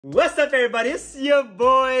What's up, everybody? It's your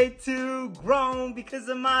boy Too Grown, because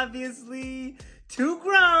I'm obviously too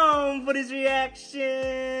grown for these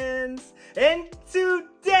reactions. And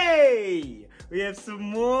today we have some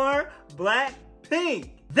more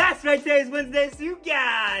Blackpink. That's right, today's Wednesday, so you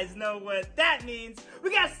guys know what that means. We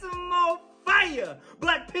got some more fire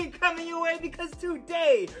Blackpink coming your way, because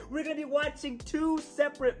today we're gonna be watching two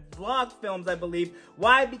separate vlog films, I believe.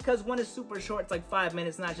 Why? Because one is super short, it's like 5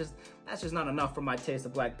 minutes, that's just not enough for my taste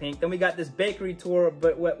of Blackpink. Then we got this bakery tour,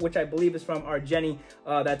 which I believe is from our Jennie,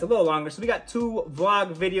 that's a little longer. So we got two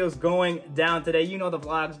vlog videos going down today. You know the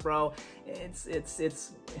vlogs, bro.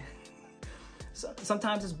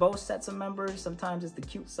 Sometimes it's both sets of members, sometimes it's the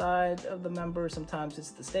cute side of the members, sometimes it's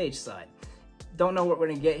the stage side. Don't know what we're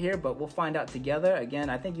gonna get here, but we'll find out together. Again,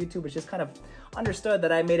 I think YouTube has just kind of understood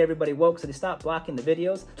that I made everybody woke, so they stopped blocking the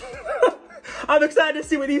videos. I'm excited to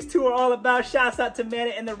see what these two are all about. Shouts out to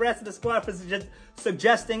Mana and the rest of the squad for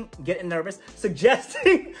suggesting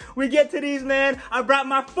we get to these, man. I brought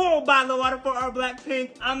my full bottle of water for our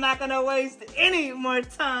Blackpink. I'm not gonna waste any more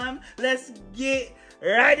time. Let's get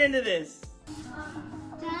right into this.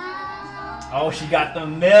 Oh, she got the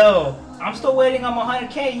mill. I'm still waiting on my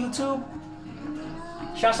 100K, YouTube.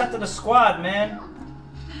 Shouts out to the squad, man.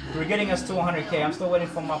 We're getting us to 100K. I'm still waiting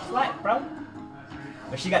for my plat, bro.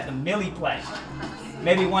 But she got the milli plat.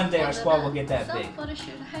 Maybe one day our squad will get that big.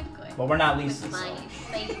 But we're not Lisa, so.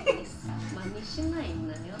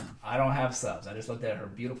 I don't have subs. I just looked at her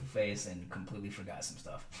beautiful face and completely forgot some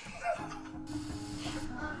stuff.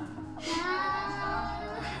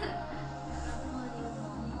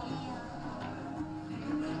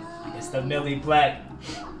 It's the milli plat.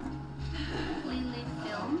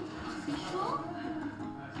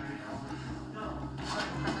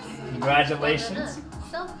 Congratulations.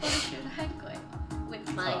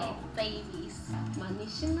 With my babies.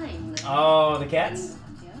 Oh, the cats?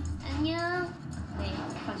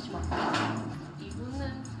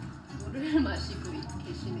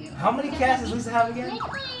 How many cats does Lisa have again?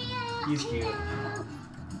 He's cute.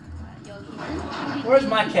 Where's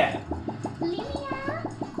my cat?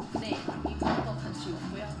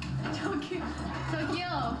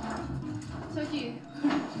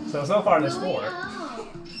 So far there's 4.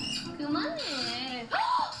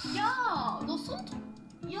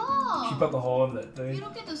 She put the hole in the thing.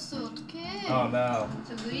 Oh no.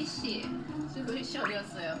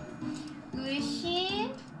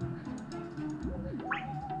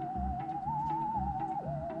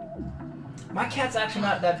 My cat's actually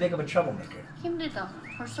not that big of a troublemaker.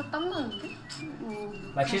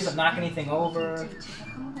 Like, she doesn't knock anything over.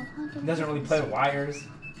 Doesn't really play with wires.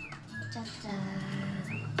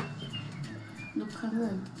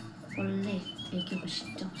 원래 애교가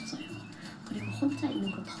진짜 없어요. 그리고 혼자 있는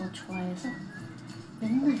걸 더 좋아해서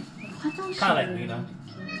맨날 화장실에 있는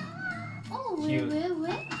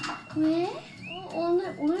왜?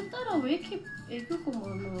 오늘따라 왜 이렇게 애교가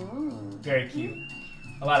많아? Very cute.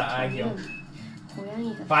 A lot of 애교.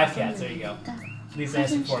 5 cats, there you go. Lisa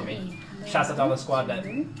answered for me. Shouts out to all the squad that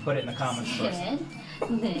put it in the comments first.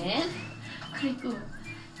 네. 그리고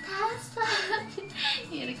 5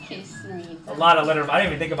 이렇게 있습니다. A lot of litter. I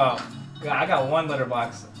didn't even think about. I got 1 litter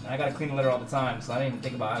box. I gotta clean the litter all the time, so I didn't even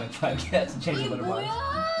think about having 5 cats and change the litter box.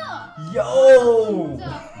 Yo!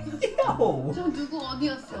 Yo!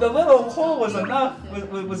 The little hole was enough.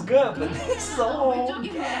 Was good, but this whole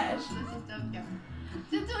cash.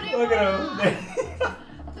 Look at him.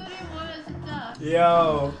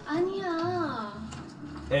 Yo.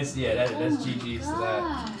 It's that's GG's to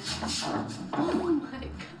that. Oh my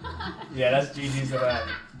god. Yeah, that's GG's to that.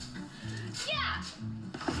 Yeah.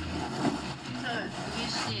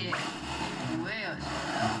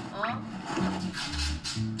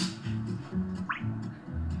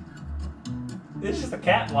 It's just a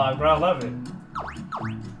cat vlog, bro. I love it.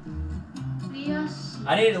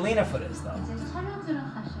 I needed Lena for this, though.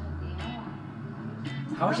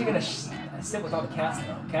 How is she gonna sit with all the cats,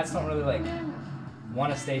 though? Cats don't really, like,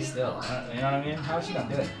 want to stay still. You know what I mean? How is she gonna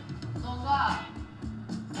do it?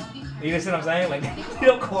 You see what I'm saying? Like, they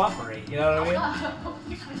don't cooperate, you know what I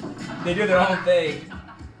mean? They do their own thing.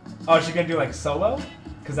 Oh, she's gonna do, like, solo?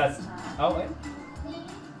 Because that's... Oh, wait.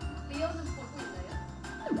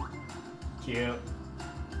 Cute.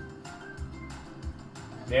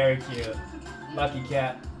 Very cute. Lucky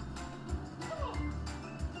cat.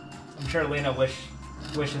 I'm sure Lena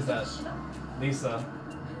wishes that Lisa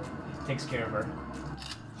takes care of her.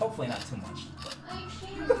 Hopefully not too much.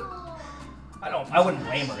 I wouldn't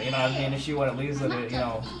blame her, you know what I mean? If she wanted Lisa to, you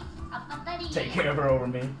know, take care of her over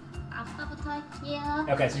me.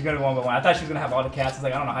 Okay, so you're gonna go 1 by 1. I thought she was gonna have all the cats. I was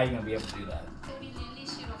like, I don't know how you're gonna be able to do that.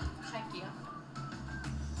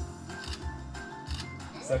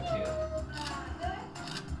 so cute.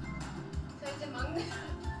 저 이제 막내.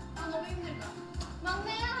 아 너무 힘들다.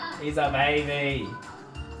 막내야. He's a baby.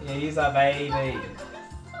 Yeah, he's a baby.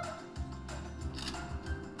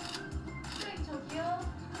 저기요.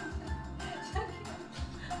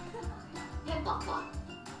 얘 뻑뻑.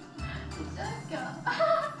 진짜 웃겨.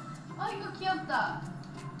 아 이거 귀엽다.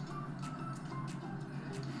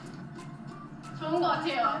 좋은 것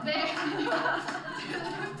같아요. 네.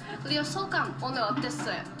 리오 소감 오늘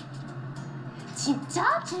어땠어요?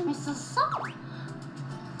 진짜 재밌었어?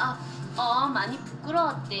 많이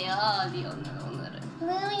부끄러웠대요 리오는 오늘은.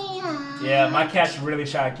 루이야. Yeah, my cat's really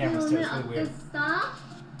shy at cameras too. It's 오늘 really weird. 어땠어?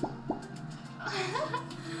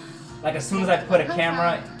 Like as soon as I put a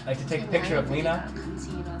camera, like to take a picture of Lena,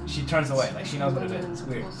 she turns away. Like she knows what it is. It's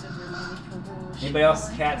weird. Anybody else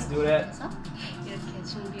cats do that? 이렇게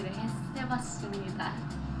준비를 해봤습니다.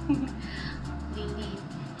 릴리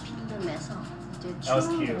필름에서 이제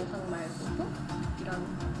추운 영상 말고도 이런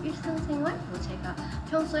일상생활, 뭐 제가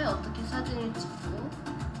평소에 어떻게 사진을 찍고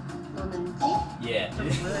노는지 Yeah. 좀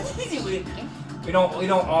보여드릴게. We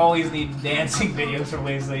don't always need dancing videos from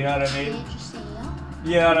Lisa. You know what I mean? 해주세요.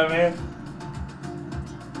 You know what I mean?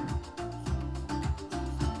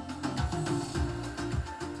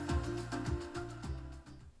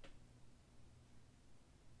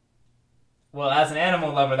 Well, as an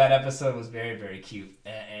animal lover, that episode was very, very cute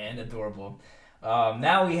and adorable.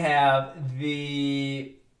 Now we have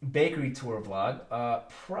the bakery tour vlog.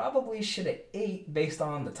 Probably should have ate based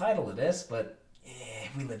on the title of this, but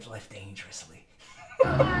we live life dangerously.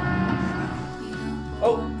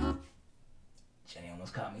 Oh! Jenny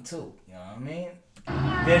almost caught me too, you know what I mean?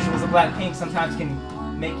 Visuals of Blackpink sometimes can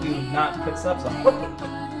make you not put subs on.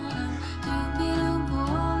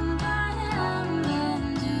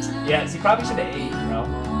 Yeah, so you probably should have ate, bro.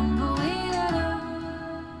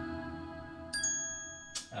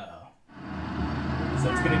 Uh-oh. So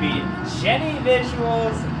it's gonna be Jenny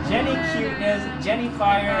visuals, Jenny cuteness, Jenny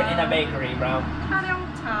fire in a bakery, bro.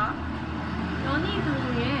 촬영차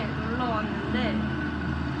연희동에 놀러 왔는데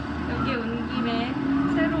여기 온 김에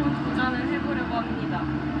새로운 도전을 해보려고 합니다.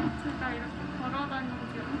 제가 이렇게 걸어다닌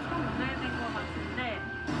지 엄청 오래된 것 같은데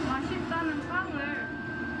맛있다는 빵을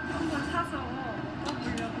한번 사서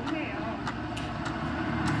먹어보려고 해요.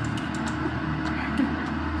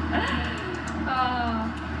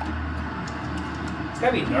 It's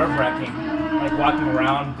gotta be nerve-wracking, like walking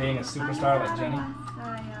around being a superstar like Jenny.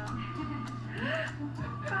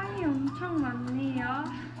 빵이 엄청 많네요.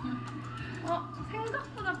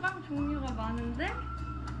 생각보다 빵 종류가 많은데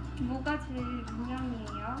뭐가 제일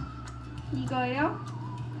유명해요? 이거요?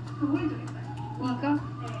 이거? 이거가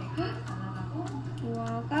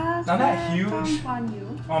I'm not huge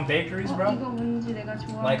빵과류. on bakeries, bro. 이거 뭔지 내가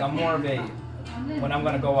좋아해. Like I'm more of a, when I'm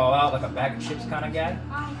gonna go all out, like a bag of chips kind of guy.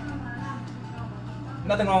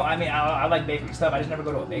 Nothing wrong. I mean, I like bakery stuff. I just never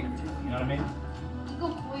go to a bakery. You know what I mean? 이거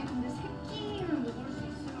거의 근데 세 끼는 먹을 수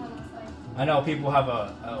있을 만한 사이즈. I know people have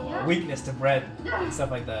a weakness to bread and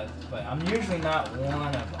stuff like that, but I'm usually not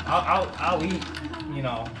one of them. I'll eat, you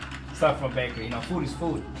know, stuff from a bakery. You know, food is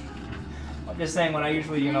food. I'm just saying when I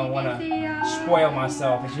usually, you know, want to spoil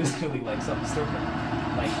myself, it's usually like something stupid,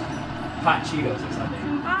 like hot Cheetos or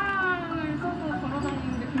something. 빵을 사서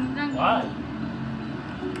걸어다니는데 굉장히 Why?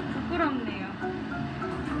 부끄럽네요.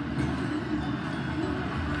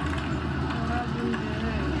 여러분들,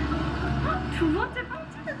 두 번째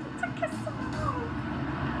빵집에 도착했어.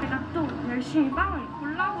 제가 또 열심히 빵을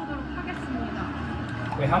골라보도록 하겠습니다.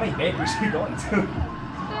 Wait, how many bakeries are you going to?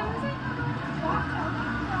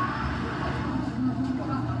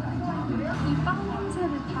 이 빵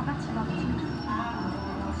냄새를 다 같이 맡으면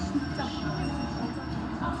진짜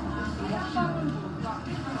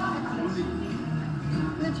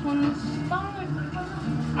근데 저는 빵을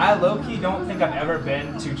I low-key don't think I've ever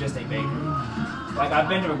been to just a bakery. Like I've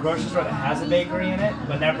been to a grocery store that has a bakery in it,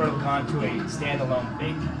 but never gone to a standalone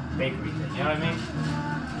bakery thing. You know what I mean?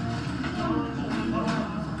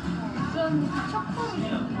 전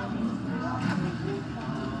초콜릿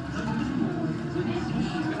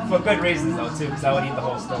For good reasons though too, because I would eat the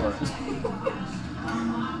whole store.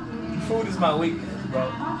 Food is my weakness,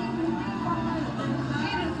 bro.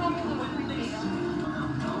 케이크를 사보도록 할게요.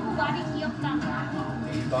 말이 귀엽잖아.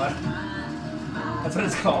 You thought? That's what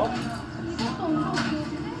it's called? 이것도 엄청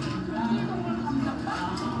귀엽네.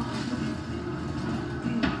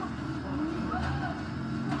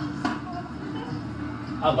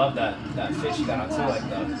 I love that fish you got on too, like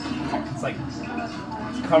it's like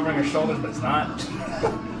it's covering her shoulders, but it's not.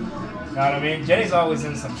 You know what I mean? Jenny's always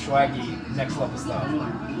in some swaggy next level stuff.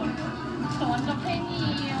 저 완전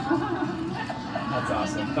팬이에요. That's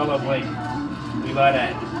awesome. Fellow Blake. We love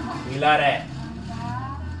that. We love that.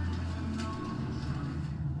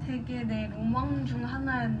 되게 내 로망 중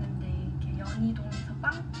하나였는데 이렇게 연희동에서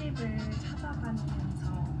빵집을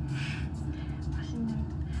찾아다니면서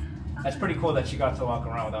맛있는 That's pretty cool that she got to walk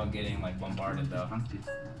around without getting like bombarded though. 빵집에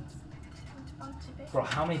Bro,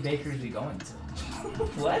 how many bakeries are we going to?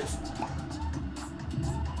 What?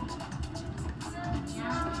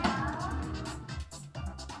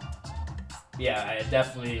 Yeah, I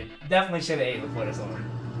definitely should have ate before this over.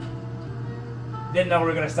 Didn't know we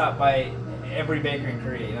were gonna stop by every bakery in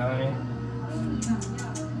Korea, you know what I mean?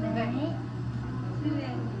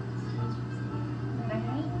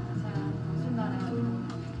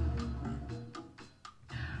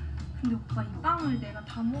 근데 오빠 이 빵을 내가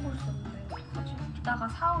다 먹을 수 없는데 어떡하지? 이따가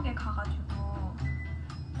사옥에 가가지고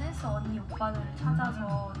댄스 언니 오빠들을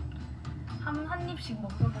찾아서 한 입씩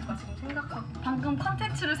먹어볼까 지금 생각하고 방금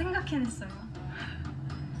컨텐츠를 생각해냈어요.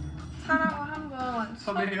 사라고 한번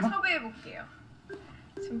섭외해볼게요.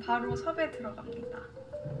 지금 바로 섭외 들어갑니다.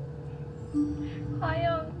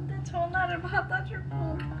 과연 내 전화를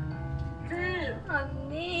받아주고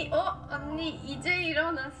언니 언니 이제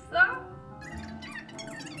일어났어?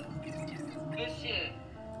 몇 시에?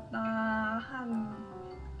 나 한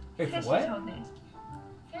Wait, 3시 for what? 전에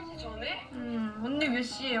 3시 전에? 언니 몇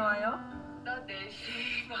시에 와요? 나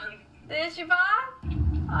 4시 반. 4시 반?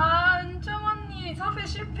 아 은정 언니 섭외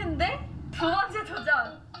실패인데? 두 번째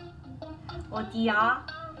도전 어디야?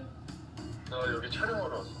 나 여기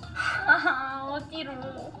촬영하러 왔어. 아 어디로? 왜?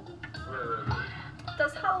 나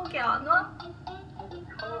사옥에 안 와?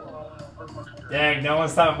 Dang, no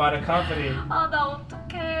one's talking about a company. 아 나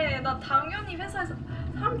어떡해 나 당연히 회사에서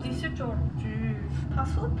사람도 있을 줄 알았지 다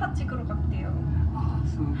수우파 찍으러 갔대요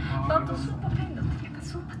나도 수우파 팬인데 어떻게 약간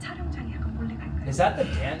수우파 촬영장에 약간 몰래 갈까요? Is that the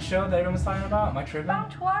dance show that everyone's talking about? Am I tripping? 빵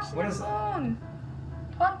What 좋아하시는 is 분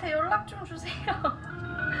저한테 연락 좀 주세요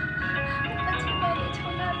아줌마를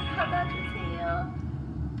전화를 받아주세요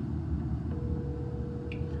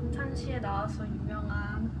삼산시에 나와서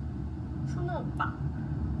유명한 순우 오빠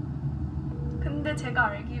근데 제가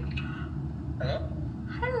알기로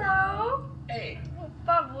헬로 에이,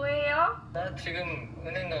 오빠 뭐해요? 나 지금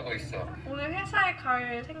은행 가고 있어. 오늘 회사에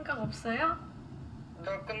갈 생각 없어요?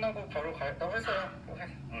 나 끝나고 바로 나 회사야.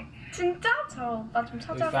 응. 진짜? 저 오빠 좀 We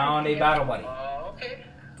found a 찾아볼게요 battle buddy. 오케이.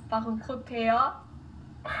 오빠 그럼 곧 봬요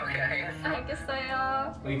오케이, 알겠어.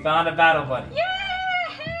 알겠어요 We found a battle buddy. 예!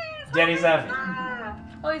 Jenny's happy.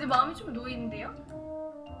 이제 마음이 좀 놓이는데요?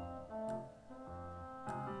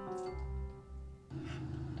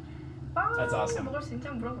 That's awesome. 먹을 수 있는지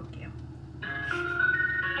한번 물어볼게요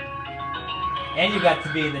And you got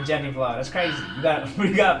to be in the Jenny vlog. That's crazy.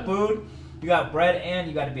 We got food, you got bread, and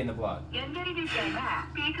you got to be in the vlog. 연결이 되지 않아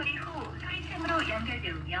삐 소리 후 소리창으로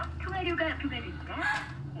연결되으며 통화료가 부과됩니다.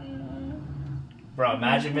 Bro,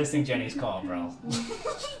 imagine missing Jenny's call, bro.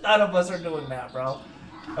 None of us are doing that, bro.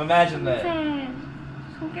 Imagine that. 이제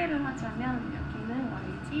소개를 하자면 여기는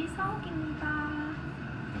YG 사옥입니다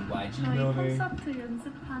YG 저희 building. 콘서트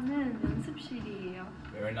연습하는 연습실이에요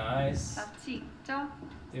Very nice. 낯이 익죠?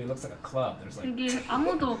 Dude, it looks like a club. There's like 여기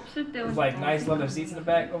아무도 없을 때 there's like nice leather seats in the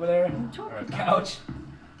back over there, or a couch.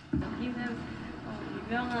 여기는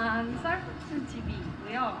유명한 쌀국수 집이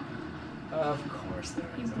있고요 Of course there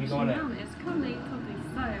여기 is. We going to. 보시면 에스컬레이터도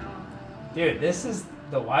있어요 Dude, this is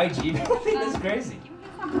the YG building. This is crazy.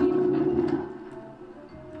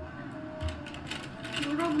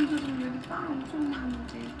 여러분들은 여기 빵 엄청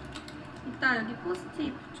많은데 이따 여기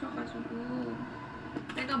포스트잇 붙여가지고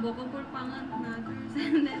내가 먹어볼 빵은 하나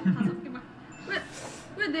둘셋넷 5개만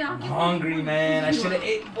왜 내 I'm 아기 hungry, man. I should have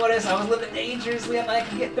ate for this. I was living dangerously. I thought I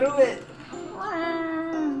could get through it.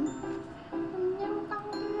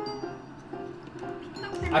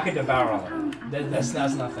 I could devour all of it. That's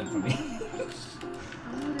nothing for me.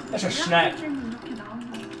 That's a snack.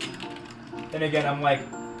 Then again, I'm like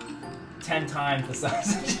 10 times the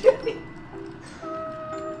size of Jenny.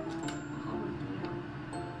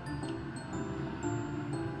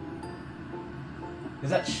 Is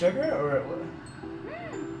that sugar or what?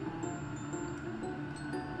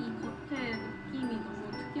 이 겉에 느낌이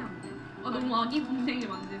너무 특이한데? 너무 아기 분생이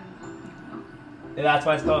만드는 것 같아요. And that's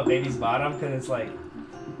why it's called baby's bottom, because it's like.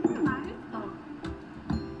 맛있다.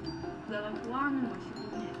 내가 좋아하는 맛이긴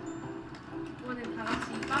해. 이번에 다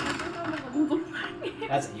같이 이 빵을 뜯어 먹어보도록 할게요.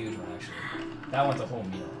 That's a huge one, actually. That one's a whole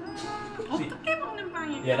meal. 어떻게 먹는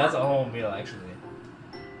빵일까? Yeah, that's a whole meal, actually.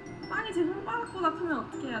 빵이 제 손바닥보다 크면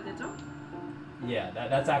어떻게 해야 되죠? Yeah,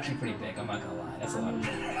 that's actually pretty big. I'm not gonna lie. That's a lot of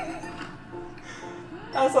bread.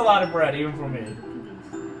 That's a lot of bread, even for me. 이렇게 돼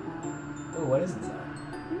있어요. Oh, what is inside?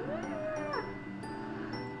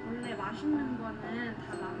 원래 맛있는 거는 다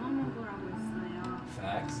나눠 먹으라고 했어요.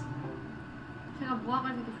 제가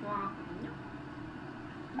무화과를 되게 좋아하거든요.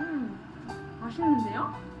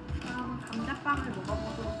 맛있는데요? 여러분 감자빵을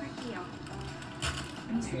먹어보도록 할게요.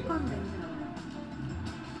 미숫가루 냄새 나요.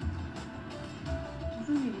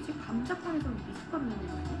 무슨 일이지? 감자빵에서 미숫가루 냄새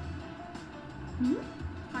나요?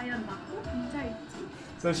 과연 나고 감자일지?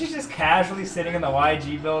 So she's just casually sitting in the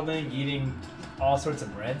YG building eating all sorts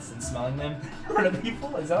of breads and smelling them in front of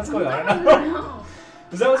people? Is that what's going on right now?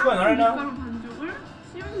 Is that what's going on right now? 미숫가루 반죽을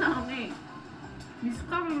씌운 다음에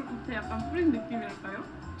미숫가루를 겉에 약간 뿌린 느낌이랄까요?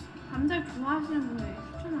 감자를 좋아하시는 분에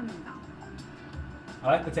추천합니다. I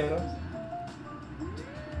like potatoes.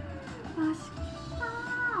 맛있겠다.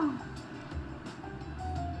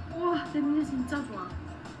 우와, 냄새 진짜 좋아.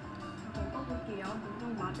 먹어볼게요.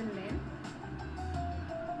 누룽 마들렌.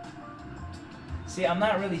 See, I'm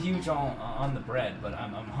not really huge on the bread, but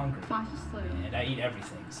I'm hungry. 맛있어요. And I eat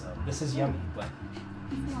everything, so this is yummy, but...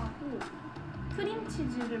 고소하고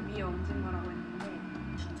크림치즈를 위에 얹은 거라고 했는데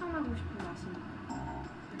추천하고 싶은 맛입니다.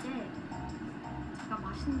 이제 제가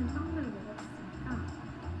맛있는 빵들을 먹어봤으니까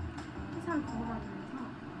회사를 걸어다니면서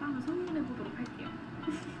빵을 선물해보도록 할게요.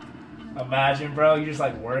 Imagine, bro, you're just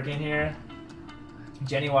like working here.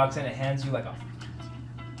 Jenny walks in and hands you like a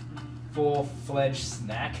full-fledged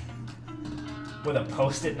snack with a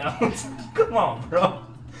post-it note. Come on, bro.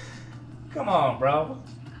 Come on, bro.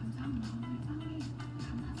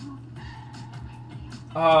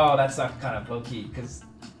 Oh, that's not kind of low-key, because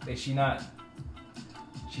is she not...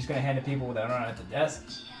 She's going to hand it to people that aren't at the desk?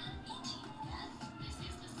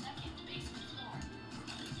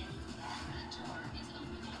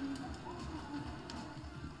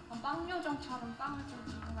 빵 요정처럼 빵을 좀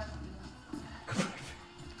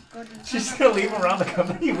가져갈게요. She's going to leave around the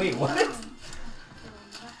company? Wait, what?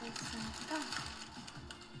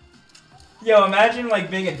 Yo, imagine like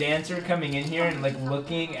being a dancer coming in here and like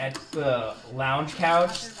looking at the lounge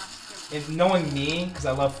couch and knowing me, because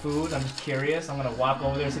I love food, I'm just curious. I'm gonna walk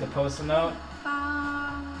over there, see the post-it note,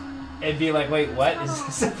 and be like, wait, what? Is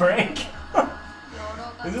this a prank?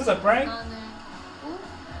 Is this a prank?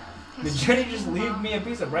 Did Jenny just leave me a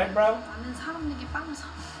piece of bread, bro? 많은 사람에게 빵을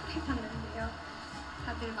선물해봤는데요.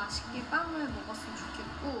 다들 맛있게 빵을 먹었으면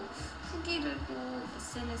좋겠고 후기를 꼭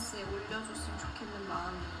SNS에 올려줬으면 좋겠는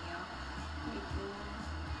마음이에요. 그리고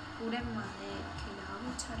오랜만에 이렇게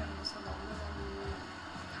야구 촬영에서 너무너무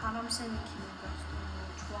바람 쐬는 기분이어서 너무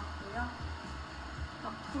좋았고요.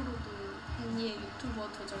 앞으로도 제니의 유튜버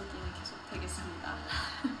도전기는 계속 되겠습니다.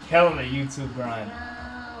 Killing the YouTube grind.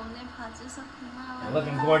 오늘 봐줘서 고마워. You're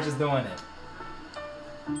looking gorgeous doing it.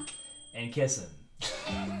 And kissing.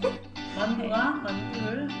 만두가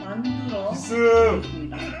만두를 만들어 Soup!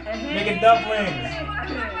 있습니다. Making dumplings!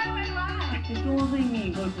 대표 선생님이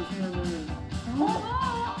이걸 보시면은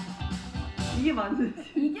이게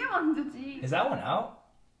만두지. 이게 만두지. Is that one out?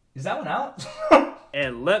 Is that one out?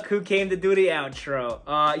 And look who came to do the outro.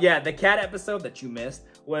 Yeah, the cat episode that you missed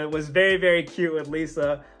was very, very cute with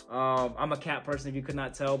Lisa. I'm a cat person if you could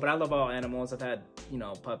not tell, but I love all animals. I've had, you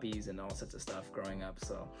know, puppies and all sorts of stuff growing up.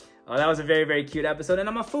 So that was a very, very cute episode. And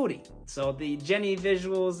I'm a foodie. So the Jenny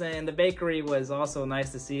visuals and the bakery was also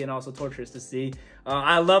nice to see and also torturous to see.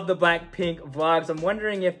 I love the Blackpink vlogs. I'm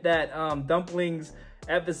wondering if that dumplings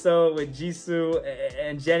episode with Jisoo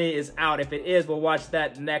and Jenny is out. If it is, we'll watch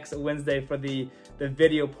that next Wednesday for the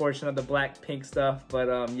video portion of the Blackpink stuff.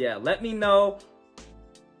 But yeah, let me know.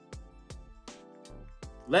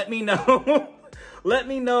 Let me know. Let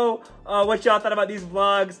me know what y'all thought about these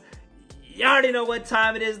vlogs. Y'all already know what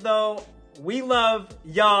time it is though. We love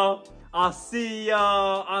y'all. I'll see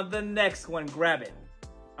y'all on the next one. Grab it.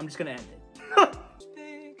 I'm just gonna end it.